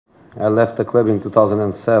I left the club in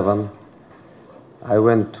 2007. I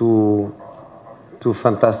went to two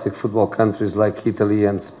fantastic football countries like Italy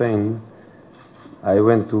and Spain. I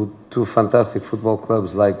went to two fantastic football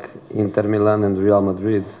clubs like Inter Milan and Real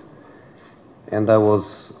Madrid. And I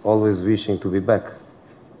was always wishing to be back.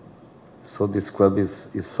 So this club is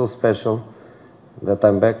so special that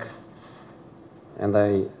I'm back, and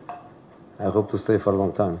I hope to stay for a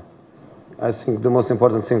long time. I think the most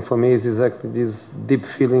important thing for me is exactly this deep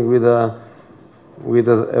feeling with a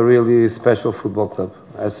really special football club.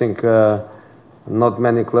 I think not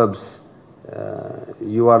many clubs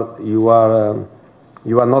you are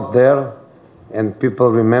not there, and people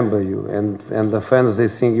remember you, and the fans, they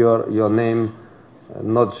sing your name,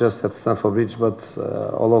 not just at Stamford Bridge but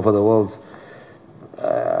all over the world.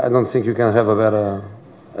 I don't think you can have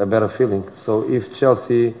a better feeling. So if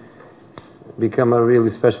Chelsea become a really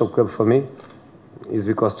special club for me, it's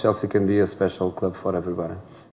because Chelsea can be a special club for everybody.